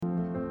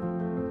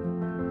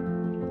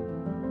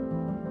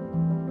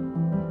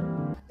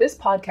This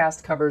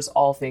podcast covers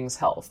all things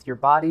health, your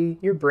body,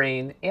 your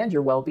brain, and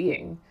your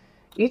well-being.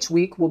 Each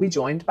week, we'll be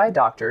joined by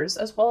doctors,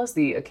 as well as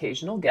the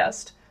occasional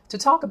guest, to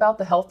talk about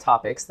the health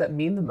topics that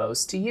mean the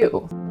most to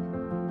you.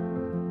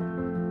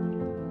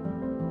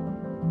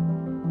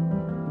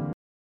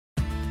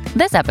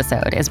 This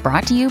episode is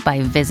brought to you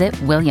by Visit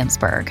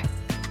Williamsburg.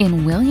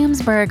 In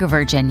Williamsburg,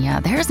 Virginia,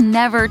 there's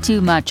never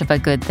too much of a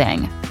good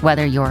thing.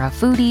 Whether you're a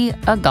foodie,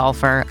 a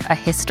golfer, a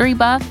history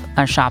buff,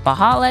 a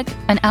shopaholic,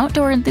 an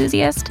outdoor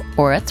enthusiast,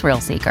 or a thrill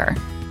seeker,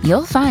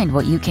 you'll find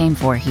what you came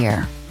for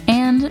here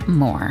and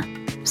more.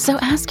 So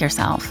ask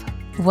yourself,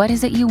 what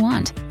is it you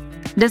want?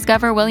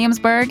 Discover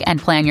Williamsburg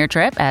and plan your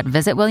trip at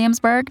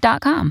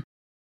visitwilliamsburg.com.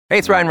 Hey,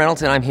 it's Ryan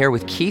Reynolds, and I'm here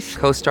with Keith,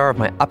 co-star of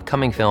my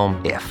upcoming film,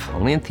 If,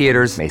 only in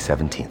theaters May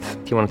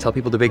 17th. Do you want to tell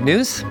people the big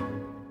news?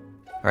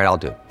 All right, I'll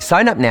do it.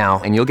 Sign up now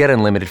and you'll get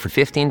unlimited for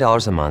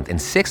 $15 a month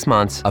and 6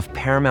 months of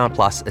Paramount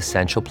Plus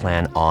Essential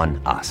Plan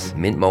on us.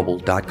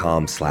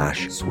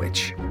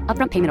 MintMobile.com/switch.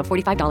 Upfront payment of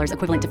 $45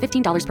 equivalent to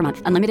 $15 per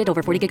month. Unlimited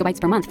over 40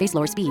 gigabytes per month. Face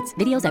lower speeds.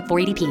 Videos at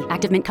 480p.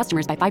 Active Mint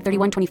customers by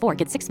 531.24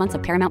 get 6 months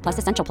of Paramount Plus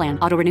Essential Plan.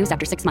 Auto renews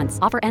after 6 months.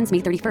 Offer ends May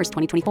 31st,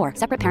 2024.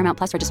 Separate Paramount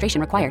Plus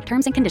registration required.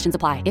 Terms and conditions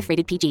apply if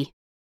rated PG.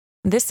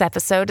 This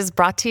episode is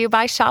brought to you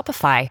by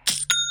Shopify.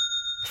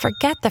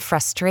 Forget the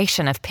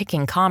frustration of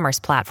picking commerce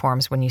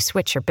platforms when you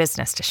switch your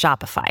business to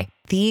Shopify,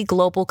 the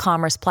global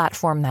commerce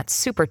platform that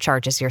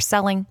supercharges your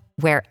selling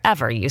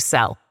wherever you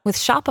sell. With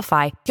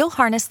Shopify, you'll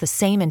harness the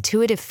same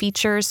intuitive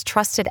features,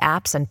 trusted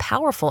apps, and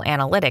powerful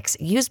analytics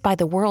used by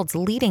the world's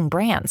leading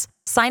brands.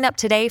 Sign up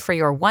today for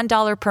your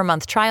 $1 per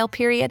month trial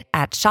period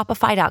at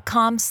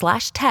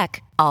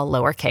shopify.com/tech, all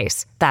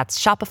lowercase. That's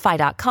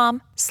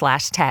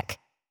shopify.com/tech.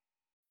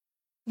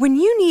 When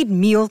you need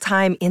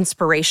mealtime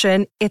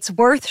inspiration, it's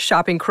worth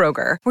shopping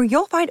Kroger, where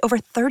you'll find over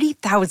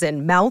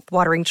 30,000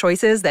 mouth-watering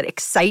choices that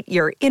excite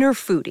your inner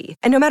foodie.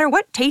 And no matter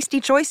what tasty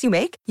choice you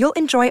make, you'll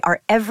enjoy our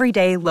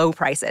everyday low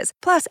prices,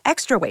 plus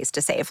extra ways to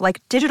save,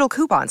 like digital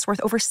coupons worth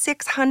over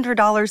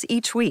 $600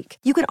 each week.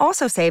 You can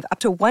also save up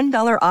to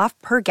 $1 off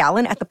per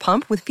gallon at the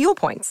pump with fuel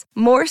points.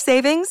 More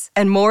savings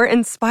and more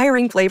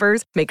inspiring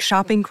flavors make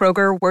shopping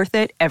Kroger worth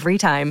it every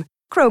time.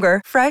 Kroger,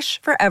 fresh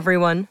for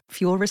everyone.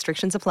 Fuel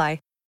restrictions apply.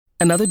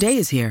 Another day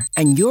is here,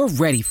 and you're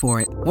ready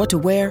for it. What to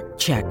wear?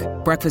 Check.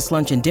 Breakfast,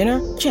 lunch, and dinner?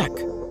 Check.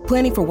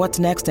 Planning for what's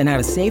next and how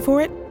to save for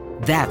it?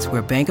 That's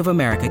where Bank of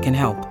America can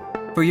help.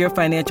 For your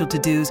financial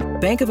to-dos,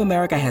 Bank of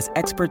America has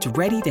experts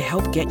ready to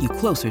help get you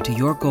closer to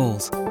your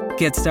goals.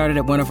 Get started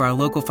at one of our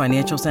local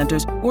financial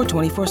centers or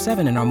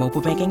 24/7 in our mobile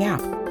banking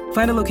app.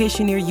 Find a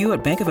location near you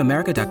at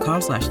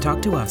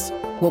bankofamerica.com/talktous.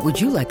 What would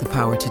you like the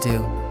power to do?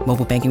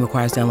 Mobile banking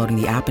requires downloading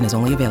the app and is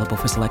only available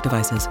for select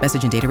devices.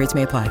 Message and data rates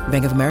may apply.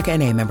 Bank of America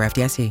N.A., member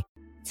FDIC.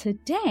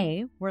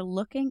 Today, we're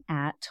looking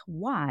at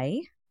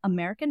why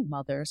American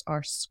mothers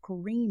are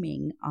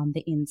screaming on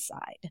the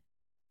inside.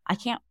 I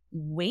can't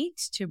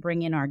wait to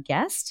bring in our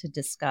guest to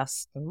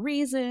discuss the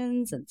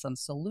reasons and some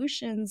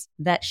solutions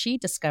that she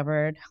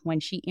discovered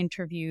when she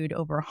interviewed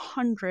over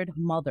 100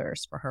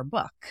 mothers for her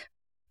book.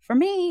 For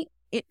me,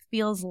 it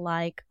feels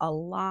like a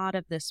lot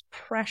of this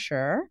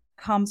pressure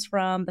comes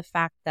from the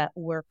fact that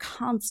we're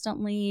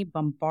constantly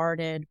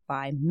bombarded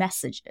by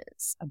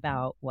messages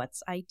about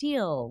what's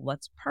ideal,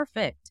 what's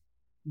perfect,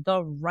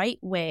 the right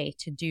way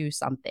to do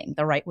something,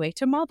 the right way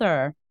to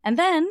mother. And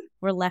then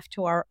we're left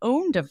to our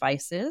own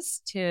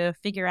devices to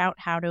figure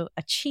out how to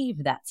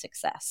achieve that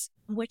success,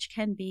 which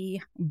can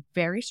be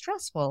very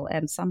stressful.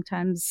 And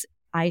sometimes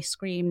I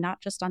scream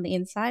not just on the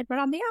inside, but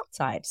on the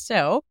outside.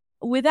 So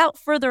without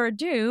further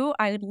ado,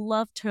 I'd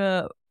love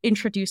to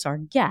introduce our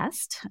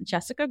guest,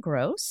 Jessica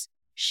Gross.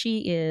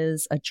 She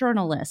is a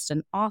journalist,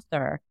 an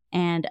author,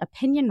 and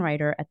opinion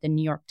writer at the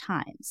New York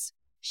Times.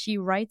 She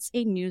writes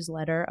a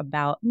newsletter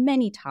about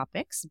many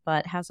topics,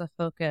 but has a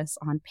focus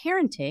on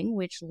parenting,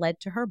 which led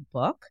to her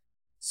book,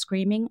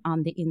 Screaming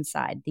on the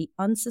Inside, The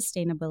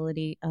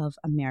Unsustainability of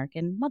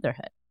American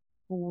Motherhood.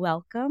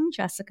 Welcome,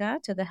 Jessica,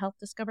 to the Health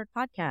Discovered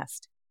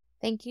podcast.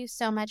 Thank you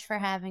so much for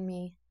having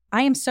me.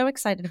 I am so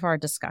excited for our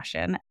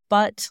discussion,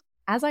 but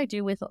as I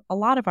do with a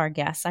lot of our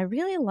guests, I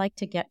really like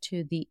to get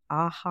to the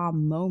aha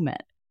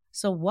moment.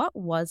 So what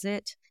was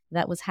it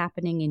that was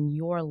happening in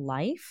your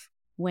life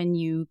when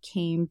you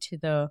came to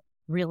the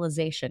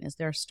realization? Is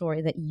there a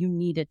story that you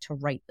needed to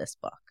write this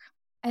book?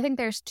 I think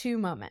there's two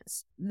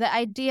moments. The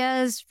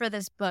ideas for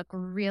this book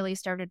really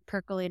started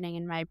percolating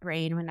in my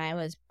brain when I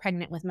was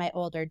pregnant with my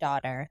older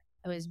daughter.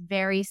 I was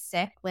very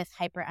sick with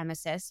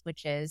hyperemesis,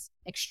 which is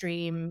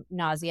extreme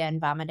nausea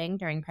and vomiting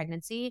during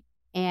pregnancy.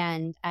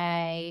 And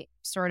I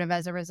sort of,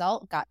 as a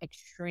result, got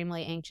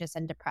extremely anxious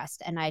and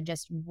depressed. And I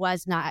just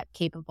was not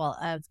capable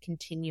of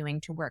continuing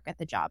to work at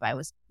the job I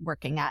was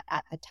working at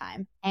the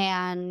time.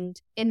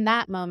 And in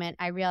that moment,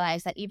 I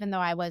realized that even though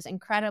I was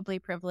incredibly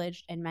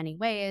privileged in many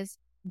ways,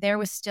 there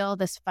was still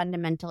this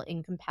fundamental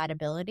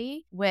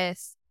incompatibility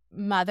with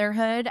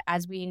motherhood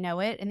as we know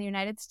it in the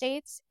United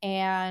States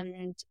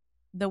and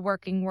the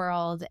working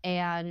world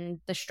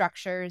and the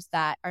structures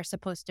that are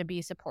supposed to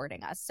be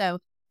supporting us. So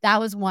that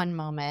was one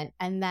moment.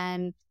 And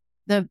then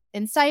The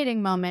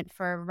inciting moment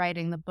for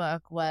writing the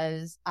book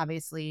was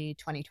obviously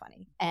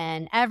 2020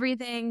 and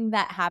everything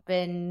that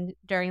happened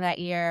during that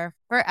year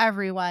for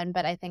everyone,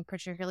 but I think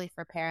particularly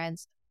for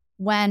parents,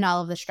 when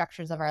all of the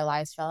structures of our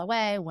lives fell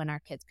away, when our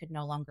kids could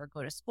no longer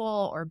go to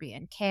school or be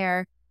in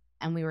care,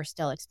 and we were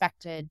still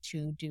expected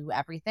to do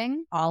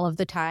everything all of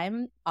the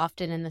time,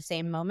 often in the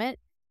same moment.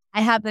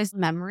 I have this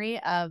memory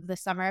of the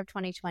summer of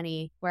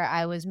 2020 where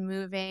I was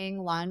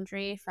moving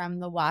laundry from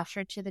the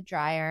washer to the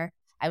dryer.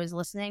 I was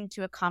listening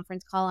to a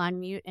conference call on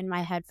mute in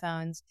my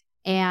headphones,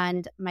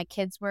 and my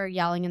kids were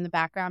yelling in the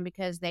background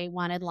because they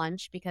wanted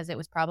lunch because it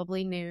was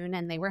probably noon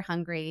and they were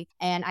hungry.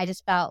 And I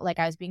just felt like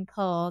I was being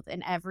pulled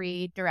in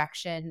every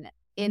direction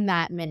in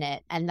that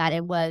minute and that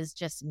it was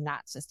just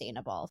not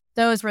sustainable.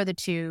 Those were the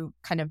two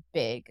kind of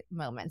big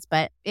moments.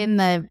 But in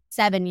the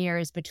 7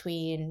 years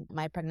between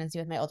my pregnancy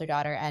with my older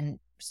daughter and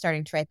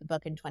starting to write the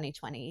book in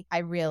 2020, I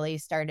really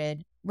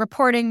started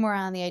reporting more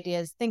on the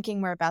ideas, thinking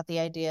more about the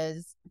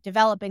ideas,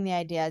 developing the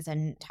ideas,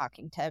 and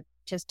talking to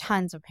just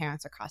tons of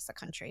parents across the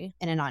country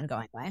in an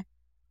ongoing way.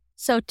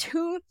 So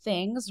 2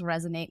 things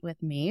resonate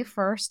with me.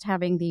 First,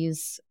 having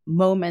these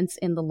moments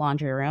in the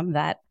laundry room,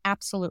 that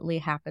absolutely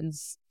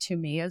happens to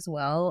me as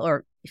well.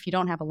 Or if you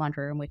don't have a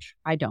laundry room, which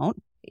I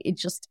don't, it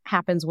just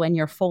happens when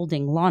you're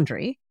folding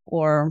laundry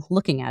or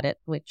looking at it,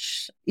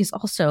 which is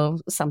also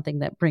something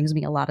that brings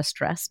me a lot of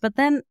stress. But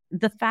then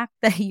the fact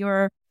that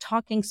you're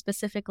talking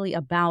specifically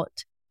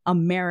about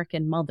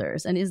American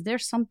mothers, and is there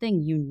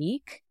something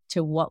unique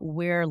to what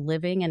we're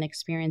living and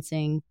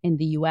experiencing in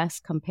the US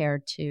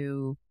compared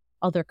to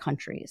other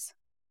countries?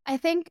 I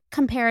think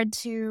compared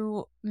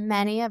to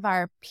many of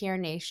our peer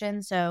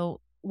nations,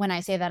 so when I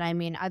say that, I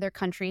mean other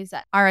countries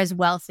that are as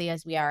wealthy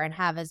as we are and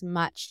have as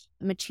much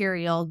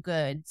material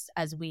goods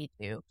as we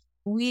do.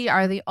 We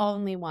are the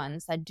only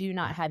ones that do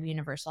not have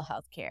universal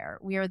health care.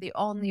 We are the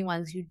only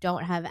ones who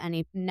don't have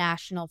any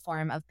national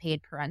form of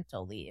paid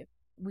parental leave.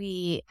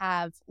 We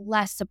have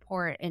less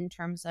support in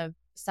terms of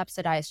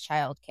subsidized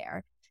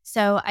childcare.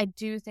 So I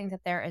do think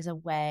that there is a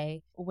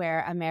way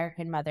where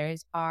American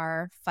mothers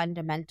are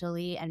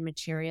fundamentally and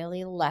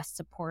materially less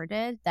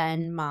supported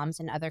than moms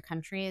in other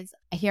countries.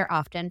 I hear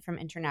often from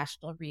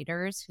international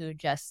readers who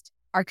just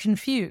are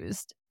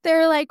confused.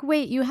 They're like,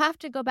 wait, you have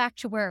to go back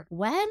to work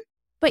when?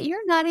 But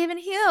you're not even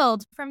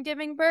healed from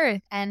giving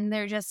birth. And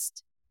they're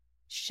just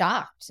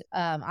shocked,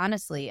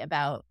 honestly,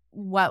 about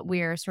what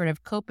we're sort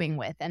of coping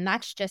with. And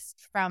that's just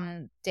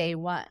from day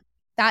one.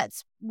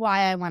 That's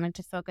why I wanted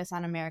to focus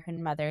on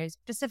American mothers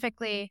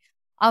specifically.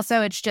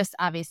 Also, it's just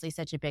obviously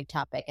such a big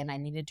topic and I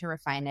needed to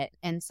refine it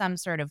in some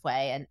sort of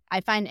way. And I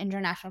find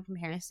international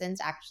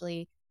comparisons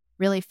actually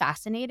really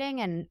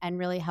fascinating and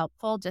really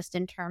helpful just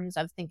in terms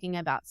of thinking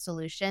about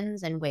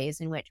solutions and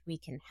ways in which we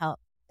can help.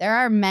 There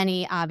are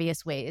many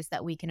obvious ways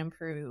that we can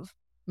improve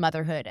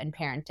motherhood and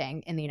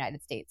parenting in the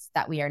United States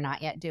that we are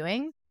not yet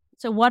doing.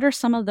 So what are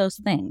some of those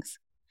things?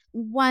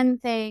 One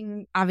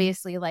thing,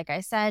 obviously, like I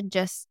said,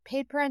 just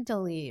paid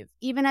parental leave.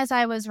 Even as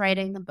I was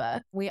writing the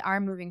book, we are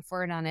moving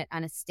forward on it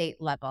on a state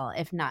level,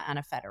 if not on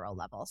a federal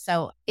level.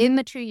 So in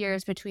the 2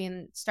 years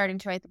between starting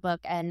to write the book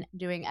and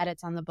doing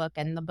edits on the book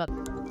and the book.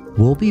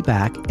 We'll be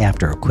back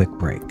after a quick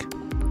break.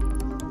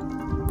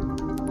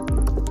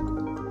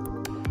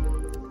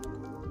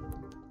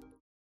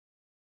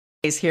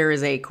 Here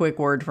is a quick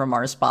word from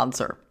our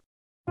sponsor.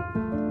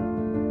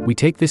 We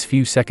take this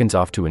few seconds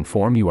off to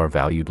inform you, our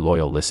valued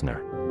loyal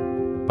listener,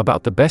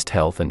 about the best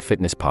health and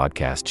fitness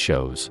podcast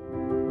shows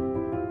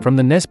from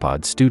the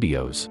Nespod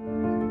Studios.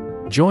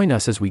 Join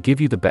us as we give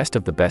you the best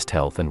of the best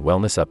health and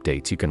wellness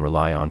updates you can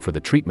rely on for the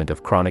treatment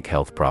of chronic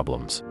health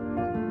problems.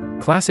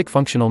 Classic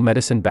functional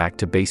medicine back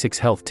to basics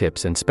health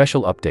tips and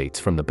special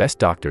updates from the best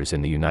doctors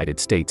in the United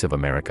States of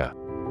America.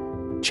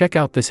 Check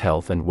out this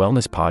health and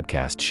wellness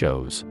podcast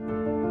shows.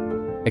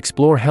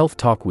 Explore Health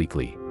Talk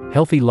Weekly,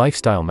 Healthy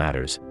Lifestyle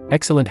Matters,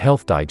 Excellent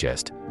Health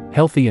Digest,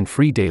 Healthy and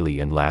Free Daily,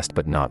 and last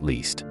but not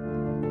least,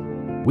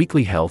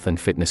 Weekly Health and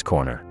Fitness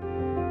Corner.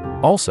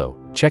 Also,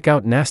 check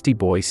out Nasty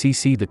Boy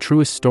CC, the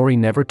truest story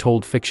never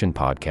told fiction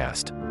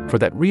podcast, for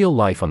that real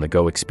life on the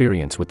go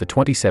experience with the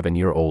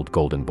 27-year-old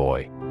golden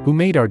boy, who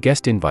made our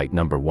guest invite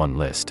 #1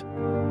 list.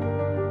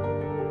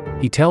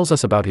 He tells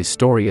us about his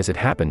story as it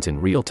happens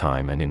in real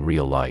time and in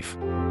real life.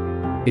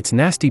 It's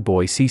Nasty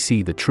Boy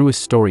CC, the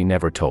truest story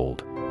never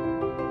told.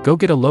 Go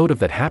get a load of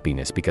that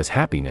happiness, because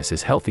happiness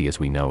is healthy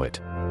as we know it.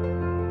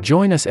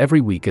 Join us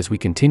every week as we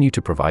continue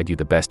to provide you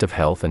the best of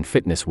health and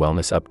fitness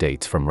wellness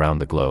updates from around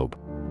the globe.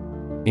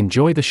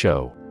 Enjoy the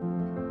show.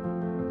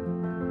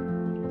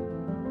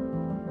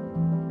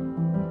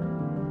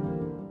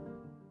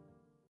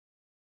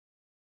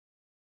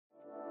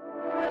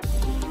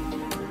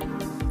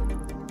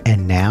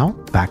 And now,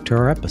 back to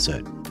our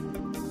episode.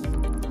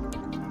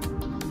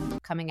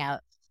 Coming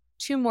out,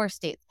 2 more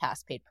states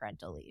passed paid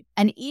parental leave.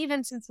 And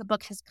even since the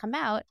book has come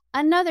out,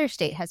 another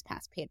state has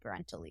passed paid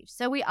parental leave.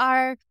 So we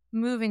are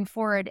moving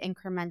forward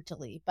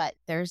incrementally, but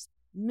there's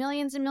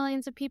millions and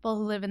millions of people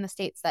who live in the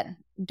states that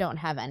don't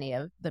have any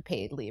of the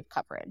paid leave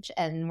coverage.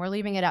 And we're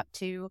leaving it up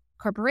to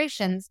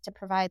corporations to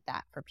provide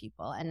that for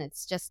people. And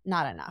it's just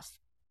not enough.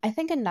 I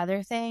think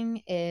another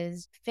thing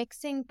is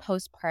fixing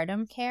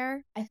postpartum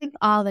care. I think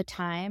all the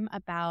time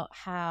about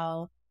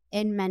how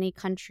in many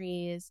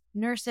countries,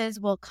 nurses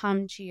will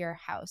come to your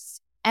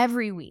house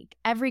every week,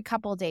 every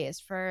couple days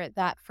for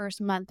that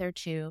first month or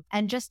two,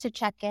 and just to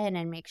check in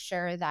and make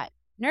sure that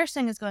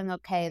nursing is going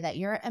okay, that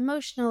you're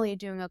emotionally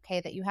doing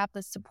okay, that you have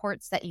the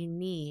supports that you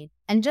need.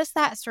 And just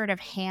that sort of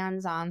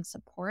hands-on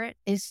support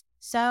is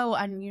so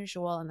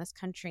unusual in this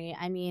country.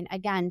 I mean,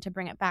 again, to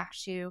bring it back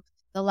to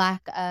the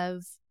lack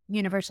of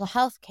universal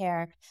health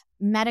care,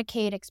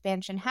 Medicaid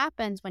expansion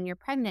happens when you're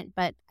pregnant,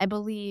 but I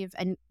believe,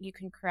 and you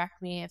can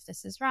correct me if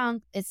this is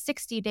wrong, it's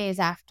 60 days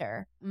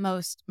after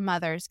most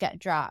mothers get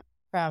dropped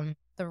from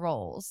the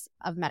rolls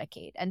of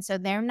Medicaid. And so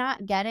they're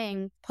not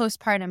getting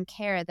postpartum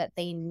care that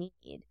they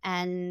need.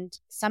 And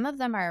some of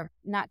them are,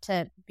 not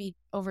to be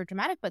over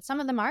dramatic, but some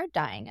of them are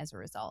dying as a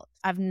result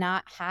of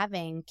not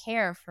having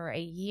care for a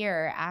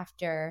year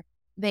after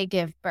they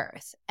give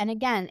birth. And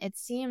again, it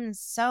seems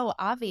so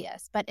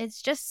obvious, but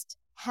it's just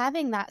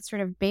having that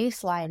sort of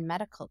baseline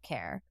medical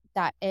care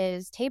that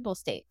is table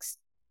stakes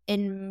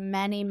in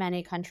many,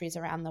 many countries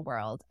around the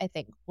world, I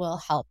think will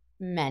help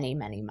many,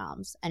 many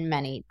moms and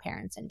many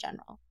parents in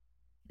general.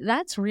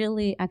 That's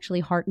really actually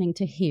heartening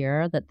to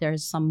hear that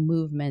there's some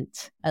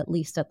movement, at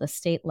least at the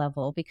state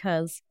level,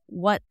 because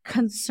what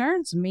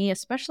concerns me,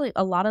 especially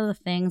a lot of the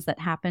things that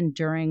happened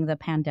during the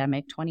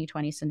pandemic,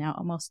 2020, so now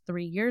almost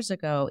 3 years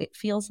ago, it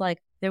feels like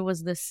there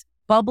was this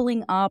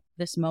bubbling up,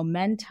 this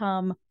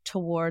momentum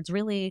towards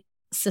really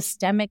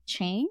systemic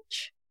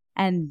change.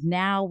 And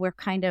now we're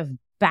kind of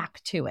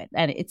back to it.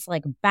 And it's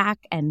like back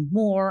and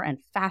more and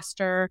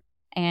faster.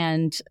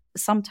 And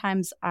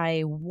sometimes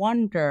I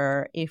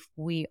wonder if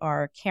we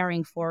are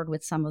carrying forward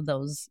with some of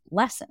those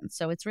lessons.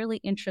 So it's really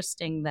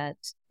interesting that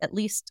at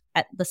least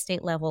at the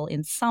state level,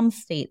 in some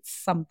states,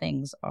 some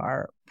things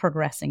are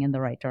progressing in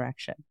the right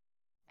direction.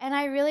 And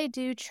I really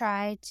do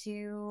try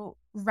to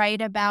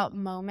write about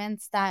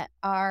moments that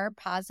are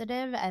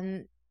positive,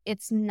 and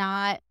it's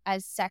not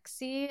as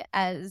sexy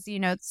as,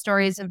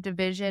 stories of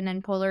division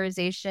and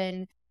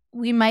polarization.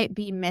 We might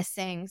be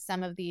missing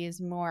some of these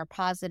more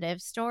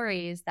positive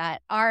stories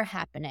that are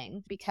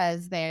happening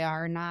because they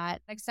are not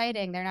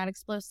exciting, they're not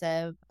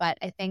explosive. But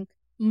I think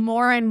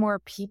more and more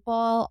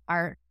people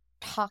are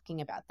talking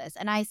about this.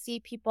 And I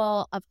see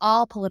people of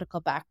all political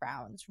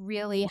backgrounds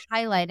really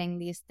highlighting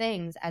these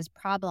things as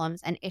problems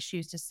and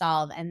issues to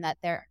solve, and that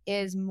there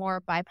is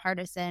more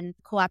bipartisan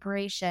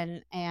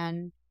cooperation.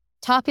 And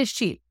talk is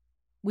cheap.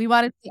 We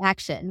want to see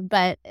action,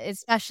 but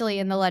especially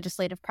in the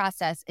legislative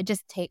process, it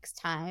just takes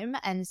time.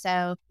 And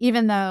so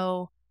even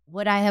though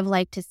would I have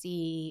liked to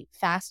see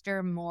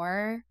faster,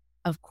 more,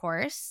 of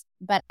course,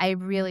 but I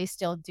really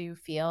still do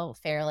feel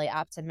fairly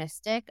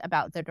optimistic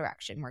about the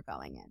direction we're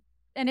going in.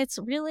 And it's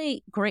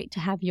really great to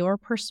have your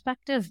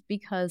perspective,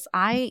 because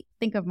I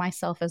think of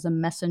myself as a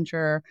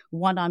messenger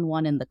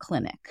one-on-one in the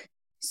clinic.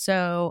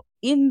 So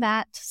in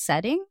that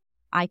setting,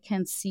 I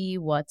can see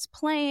what's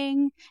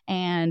playing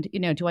and,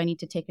 do I need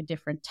to take a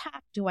different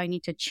tack? Do I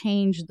need to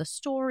change the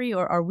story,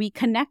 or are we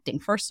connecting,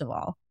 first of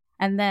all?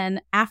 And then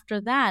after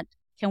that,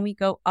 can we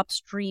go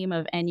upstream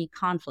of any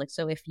conflict?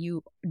 So if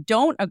you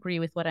don't agree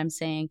with what I'm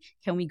saying,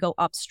 can we go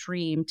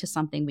upstream to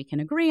something we can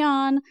agree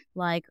on,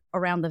 like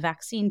around the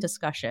vaccine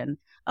discussion?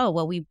 Oh,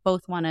 well, we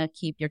both want to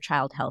keep your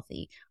child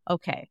healthy.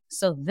 Okay,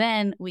 so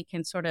then we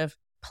can sort of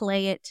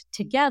play it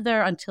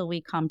together until we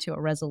come to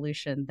a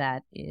resolution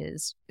that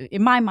is,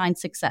 in my mind,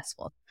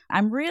 successful.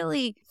 I'm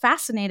really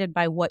fascinated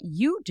by what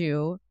you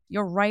do.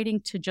 You're writing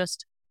to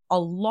just a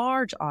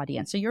large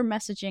audience. So you're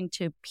messaging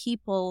to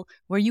people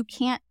where you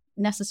can't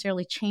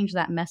necessarily change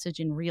that message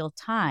in real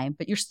time,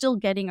 but you're still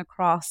getting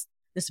across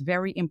this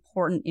very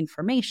important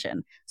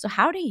information. So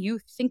how do you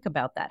think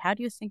about that? How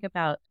do you think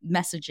about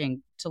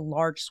messaging to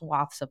large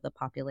swaths of the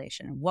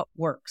population? What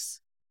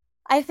works?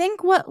 I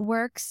think what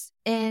works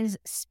is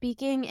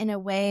speaking in a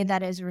way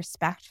that is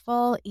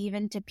respectful,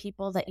 even to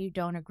people that you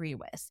don't agree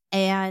with,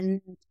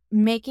 and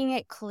making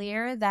it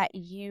clear that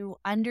you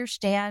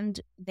understand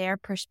their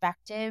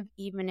perspective,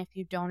 even if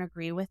you don't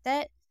agree with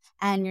it,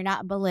 and you're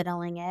not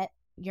belittling it,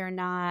 you're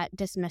not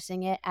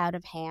dismissing it out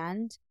of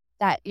hand,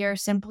 that you're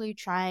simply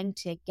trying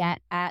to get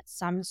at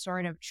some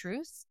sort of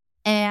truth,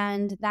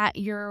 and that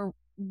you're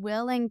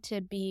willing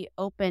to be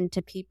open to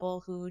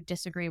people who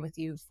disagree with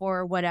you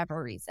for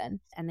whatever reason.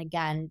 And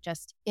again,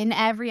 just in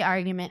every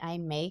argument I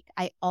make,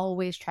 I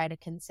always try to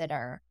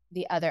consider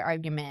the other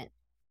argument.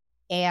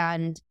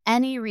 And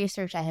any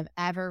research I have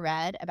ever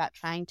read about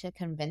trying to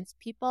convince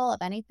people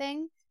of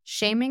anything,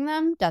 shaming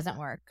them doesn't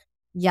work.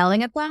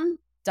 Yelling at them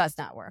does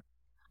not work.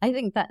 I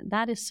think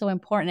that is so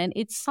important. And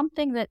it's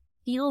something that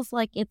feels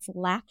like it's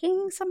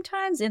lacking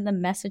sometimes in the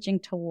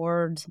messaging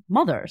towards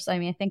mothers. I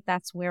mean, I think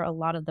that's where a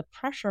lot of the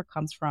pressure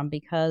comes from,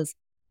 because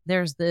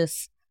there's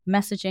this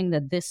messaging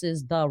that this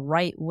is the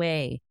right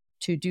way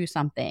to do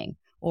something,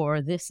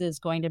 or this is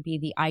going to be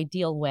the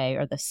ideal way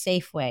or the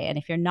safe way. And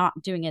if you're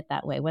not doing it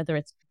that way, whether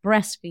it's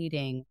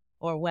breastfeeding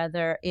or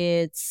whether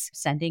it's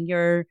sending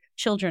your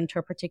children to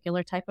a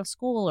particular type of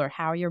school, or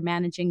how you're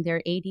managing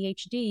their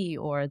ADHD,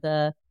 or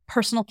the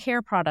personal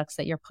care products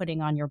that you're putting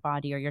on your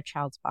body or your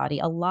child's body,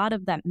 a lot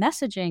of that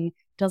messaging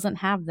doesn't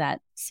have that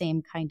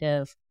same kind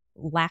of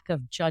lack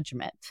of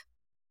judgment.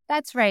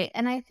 That's right.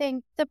 And I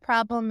think the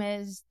problem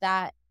is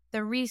that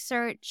the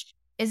research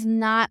is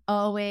not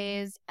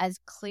always as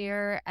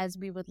clear as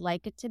we would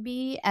like it to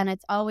be. And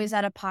it's always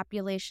at a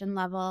population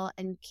level,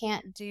 and you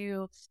can't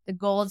do the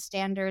gold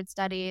standard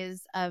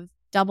studies of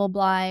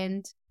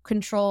double-blind,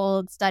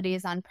 controlled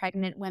studies on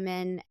pregnant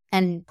women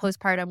and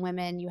postpartum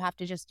women. You have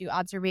to just do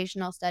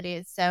observational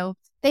studies. So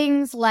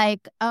things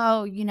like,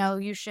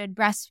 you should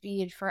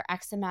breastfeed for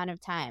X amount of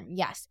time.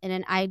 Yes, in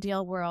an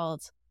ideal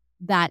world,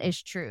 that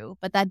is true.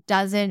 But that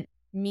doesn't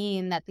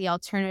mean that the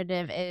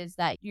alternative is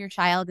that your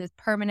child is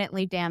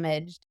permanently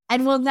damaged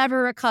and will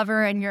never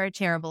recover and you're a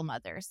terrible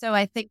mother. So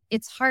I think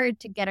it's hard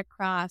to get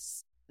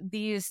across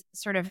these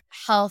sort of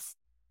health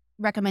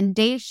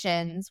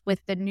recommendations with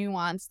the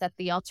nuance that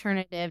the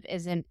alternative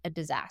isn't a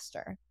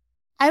disaster.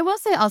 I will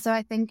say also,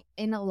 I think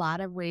in a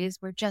lot of ways,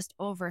 we're just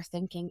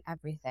overthinking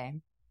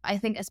everything. I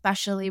think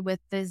especially with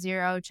the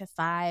 0 to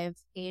 5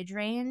 age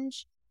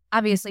range,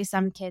 obviously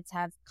some kids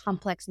have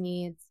complex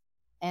needs,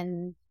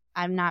 and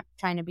I'm not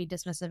trying to be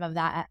dismissive of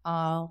that at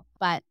all.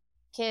 But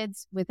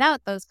kids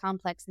without those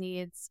complex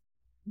needs,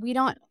 we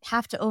don't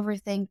have to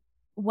overthink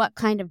what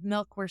kind of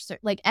milk we're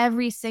like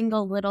every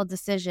single little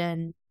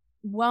decision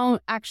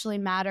won't actually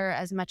matter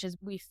as much as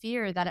we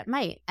fear that it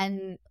might.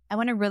 And I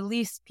want to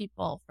release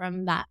people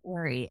from that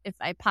worry if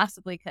I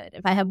possibly could,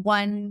 if I have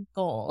one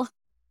goal.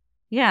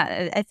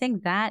 Yeah, I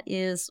think that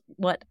is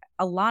what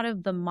a lot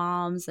of the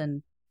moms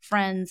and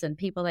friends and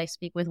people I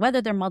speak with,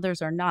 whether they're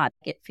mothers or not,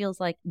 it feels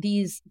like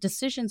these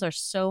decisions are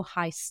so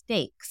high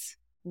stakes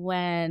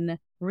when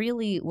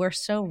really we're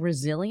so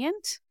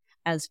resilient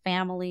as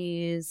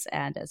families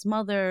and as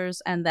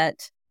mothers, and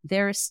that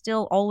there is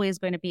still always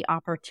going to be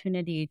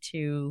opportunity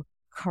to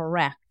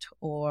correct,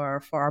 or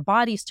for our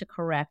bodies to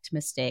correct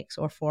mistakes,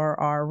 or for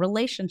our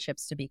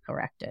relationships to be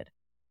corrected.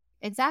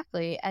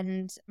 Exactly.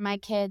 And my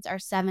kids are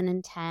 7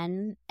 and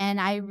 10, and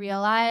I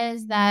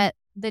realize that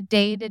the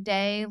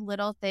day-to-day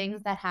little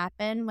things that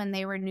happened when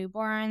they were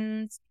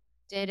newborns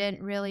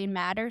didn't really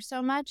matter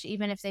so much,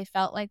 even if they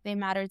felt like they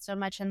mattered so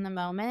much in the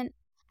moment,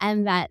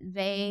 and that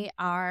they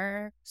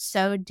are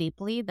so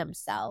deeply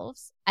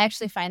themselves. I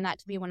actually find that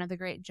to be one of the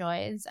great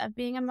joys of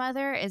being a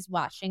mother, is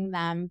watching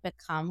them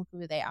become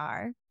who they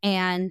are.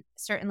 And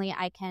certainly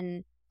I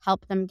can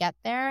help them get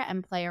there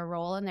and play a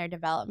role in their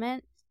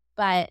development,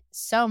 but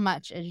so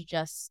much is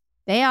just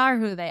they are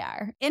who they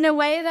are in a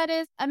way that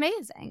is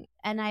amazing.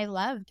 And I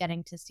love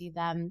getting to see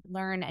them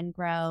learn and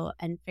grow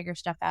and figure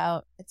stuff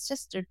out. It's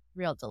just a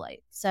real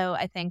delight. So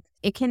I think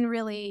it can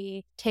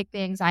really take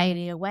the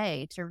anxiety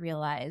away to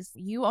realize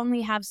you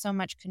only have so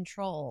much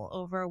control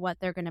over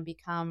what they're going to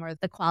become or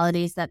the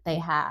qualities that they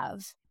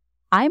have.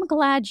 I'm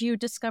glad you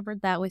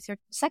discovered that with your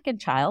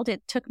second child.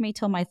 It took me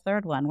till my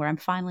third one where I'm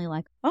finally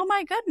like, oh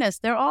my goodness,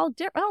 they're all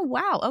different. Oh,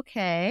 wow.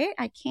 Okay.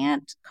 I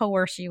can't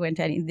coerce you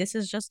into anything. This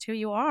is just who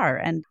you are.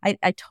 And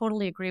I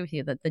totally agree with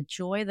you that the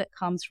joy that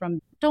comes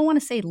from, don't want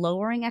to say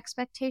lowering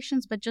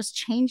expectations, but just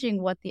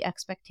changing what the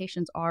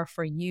expectations are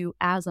for you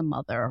as a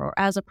mother or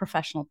as a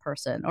professional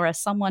person or as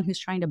someone who's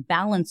trying to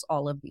balance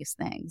all of these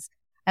things.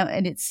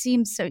 And it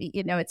seems so,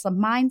 it's a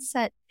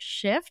mindset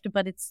shift,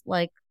 but it's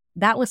like,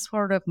 that was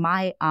sort of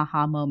my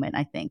aha moment,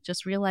 I think,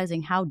 just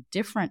realizing how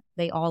different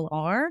they all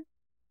are.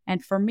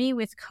 And for me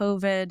with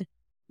COVID,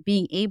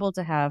 being able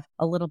to have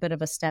a little bit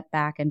of a step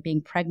back and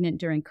being pregnant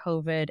during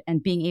COVID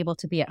and being able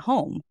to be at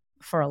home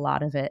for a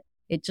lot of it,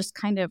 it just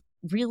kind of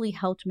really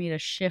helped me to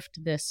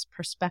shift this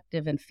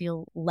perspective and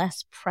feel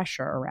less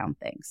pressure around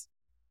things.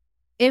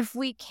 If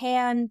we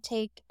can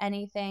take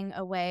anything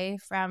away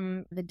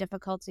from the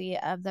difficulty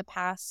of the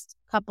past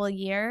couple of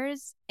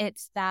years,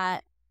 it's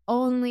that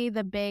only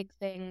the big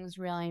things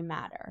really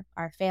matter.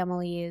 Our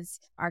families,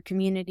 our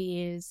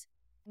communities.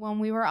 When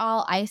we were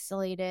all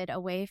isolated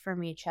away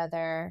from each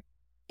other,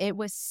 it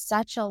was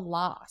such a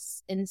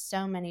loss in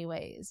so many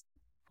ways.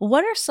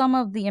 What are some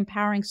of the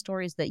empowering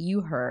stories that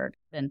you heard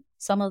and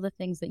some of the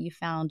things that you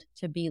found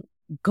to be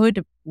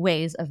good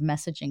ways of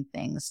messaging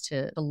things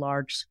to the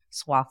large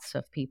swaths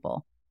of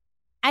people?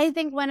 I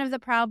think one of the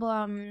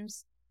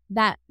problems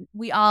that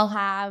we all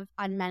have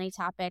on many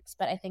topics,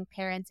 but I think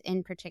parents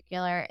in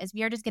particular, is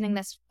we are just getting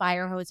this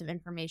fire hose of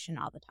information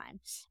all the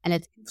time. And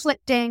it's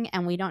conflicting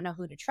and we don't know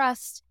who to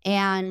trust.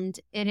 And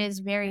it is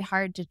very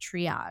hard to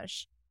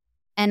triage.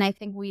 And I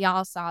think we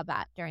all saw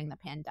that during the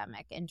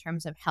pandemic in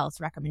terms of health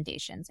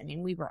recommendations. I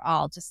mean, we were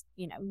all just,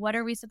 what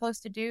are we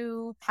supposed to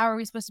do? How are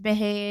we supposed to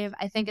behave?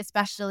 I think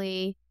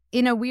especially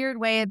in a weird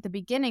way at the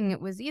beginning,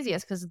 it was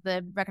easiest because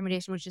the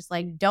recommendation was just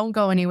like, don't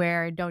go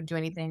anywhere, don't do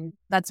anything.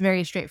 That's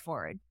very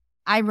straightforward.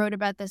 I wrote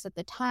about this at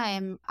the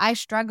time. I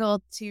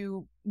struggled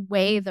to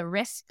weigh the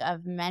risk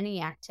of many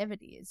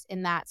activities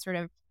in that sort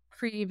of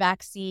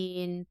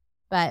pre-vaccine,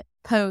 But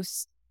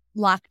post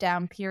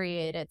lockdown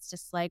period, it's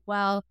just like,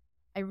 well,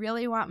 I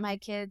really want my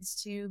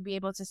kids to be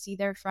able to see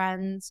their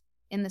friends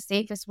in the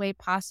safest way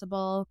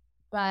possible,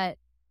 but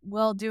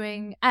will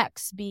doing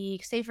X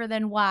be safer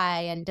than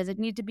Y? And does it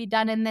need to be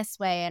done in this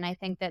way? And I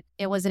think that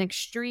it was an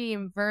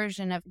extreme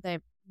version of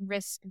the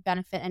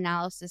risk-benefit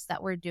analysis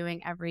that we're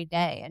doing every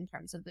day in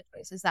terms of the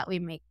choices that we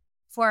make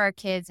for our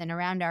kids and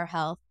around our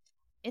health.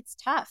 It's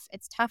tough.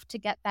 It's tough to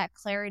get that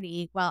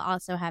clarity while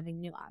also having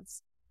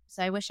nuance.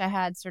 So I wish I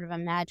had sort of a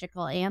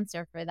magical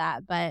answer for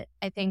that. But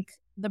I think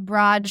the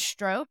broad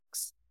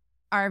strokes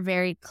are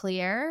very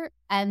clear.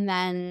 And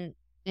then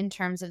in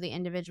terms of the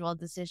individual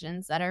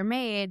decisions that are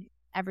made,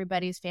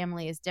 everybody's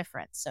family is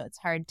different. So it's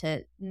hard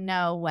to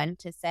know when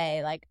to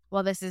say, like,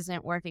 well, this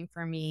isn't working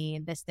for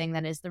me. This thing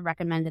that is the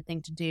recommended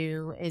thing to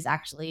do is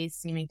actually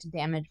seeming to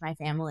damage my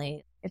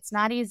family. It's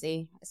not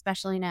easy,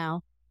 especially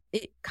now.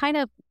 It kind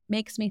of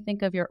makes me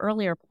think of your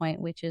earlier point,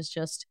 which is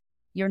just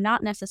you're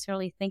not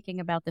necessarily thinking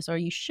about this, or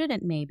you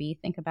shouldn't maybe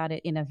think about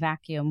it in a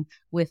vacuum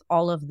with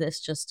all of this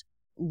just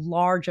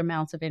large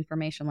amounts of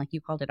information, like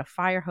you called it, a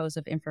fire hose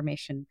of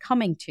information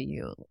coming to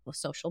you with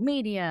social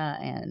media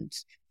and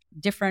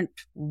different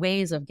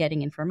ways of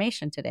getting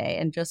information today,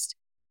 and just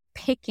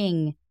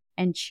picking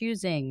and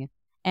choosing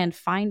and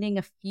finding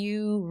a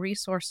few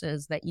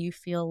resources that you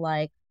feel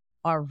like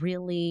are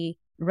really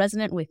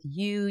resonant with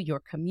you, your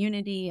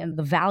community, and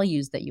the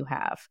values that you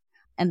have.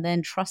 And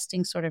then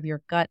trusting sort of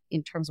your gut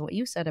in terms of what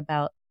you said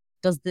about,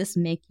 does this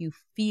make you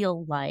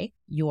feel like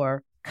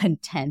you're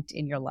content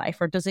in your life,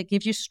 or does it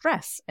give you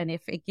stress? And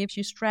if it gives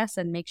you stress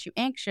and makes you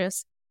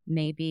anxious,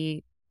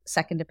 maybe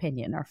second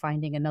opinion or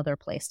finding another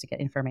place to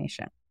get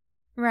information.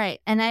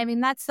 Right. And I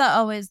mean, that's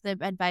always the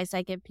advice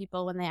I give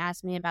people when they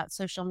ask me about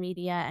social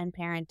media and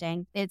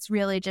parenting. It's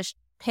really just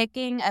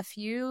picking a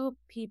few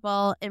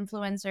people,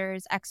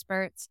 influencers,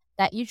 experts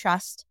that you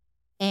trust.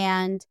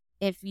 And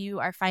if you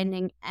are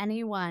finding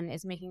anyone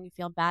is making you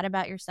feel bad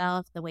about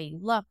yourself, the way you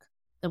look,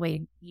 the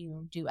way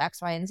you do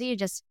X, Y, and Z,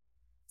 just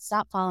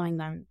stop following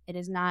them. It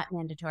is not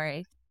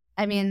mandatory.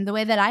 I mean, the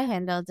way that I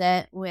handled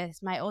it with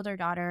my older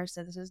daughter,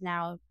 so this is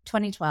now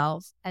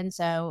 2012, and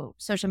so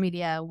social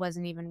media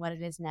wasn't even what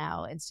it is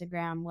now.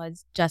 Instagram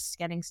was just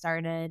getting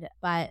started,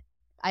 but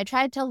I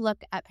tried to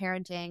look at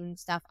parenting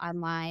stuff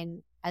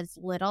online as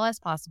little as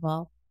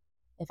possible.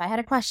 If I had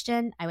a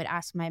question, I would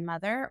ask my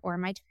mother or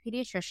my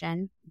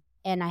pediatrician,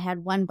 and I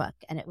had one book,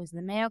 and it was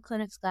the Mayo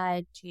Clinic's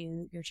Guide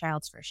to Your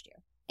Child's First Year,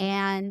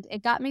 and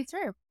it got me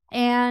through,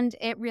 and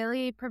it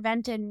really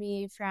prevented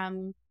me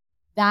from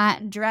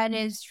that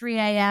dreaded 3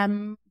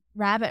 a.m.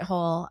 rabbit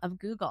hole of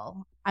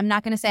Google. I'm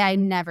not going to say I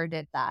never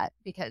did that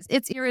because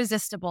it's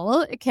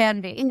irresistible. It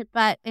can be.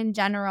 But in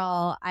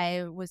general,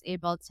 I was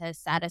able to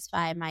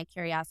satisfy my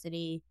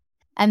curiosity.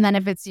 And then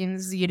if it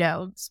seems,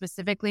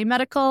 specifically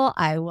medical,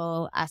 I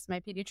will ask my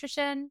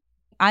pediatrician.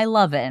 I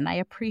love it. And I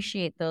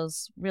appreciate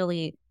those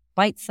really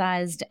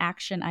bite-sized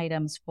action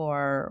items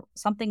for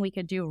something we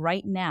could do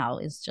right now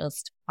is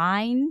just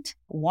find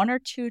one or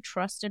two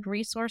trusted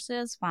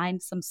resources,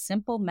 find some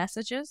simple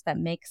messages that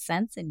make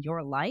sense in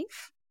your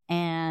life,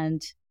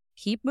 and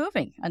keep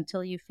moving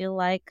until you feel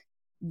like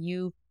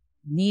you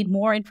need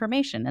more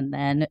information, and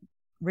then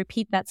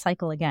repeat that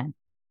cycle again.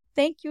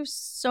 Thank you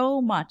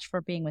so much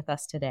for being with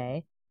us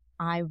today.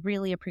 I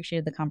really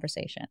appreciated the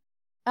conversation.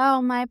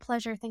 Oh, my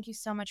pleasure. Thank you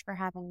so much for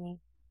having me.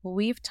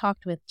 We've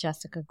talked with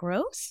Jessica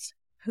Gross,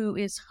 who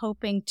is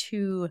hoping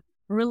to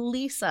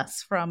release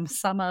us from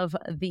some of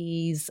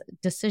these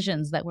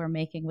decisions that we're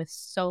making with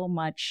so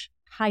much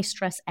high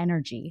stress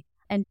energy.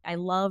 And I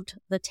loved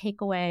the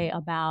takeaway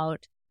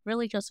about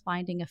really just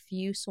finding a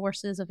few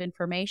sources of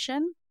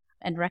information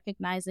and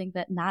recognizing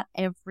that not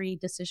every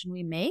decision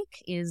we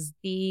make is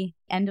the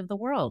end of the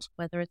world,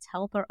 whether it's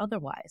health or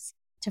otherwise.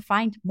 To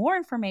find more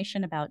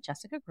information about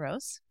Jessica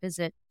Gross,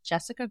 visit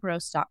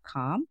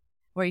jessicagross.com,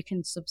 where you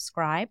can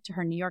subscribe to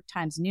her New York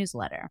Times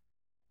newsletter.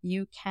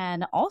 You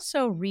can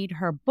also read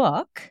her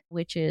book,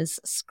 which is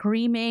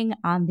Screaming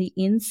on the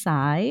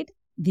Inside,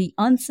 The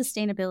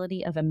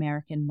Unsustainability of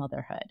American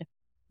Motherhood.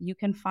 You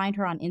can find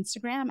her on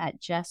Instagram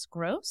at Jess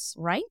Gross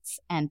Writes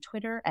and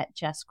Twitter at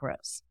Jess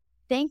Gross.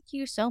 Thank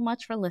you so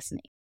much for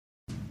listening.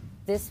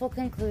 This will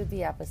conclude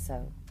the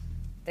episode.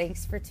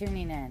 Thanks for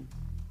tuning in.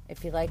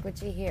 If you like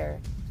what you hear,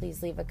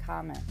 please leave a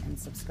comment and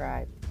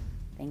subscribe.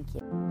 Thank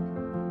you.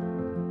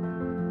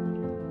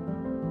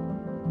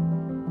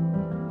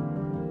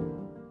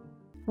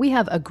 We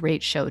have a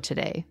great show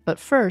today, but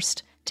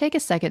first, take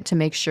a second to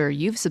make sure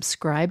you've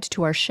subscribed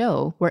to our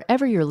show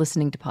wherever you're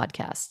listening to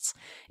podcasts.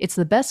 It's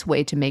the best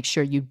way to make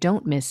sure you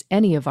don't miss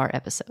any of our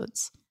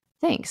episodes.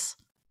 Thanks.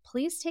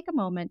 Please take a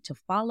moment to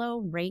follow,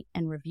 rate,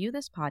 and review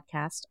this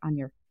podcast on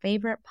your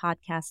favorite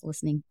podcast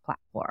listening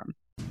platform.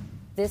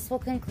 This will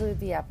conclude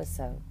the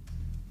episode.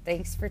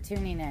 Thanks for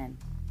tuning in.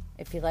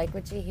 If you like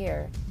what you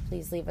hear,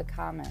 please leave a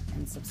comment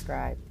and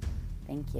subscribe. Thank you.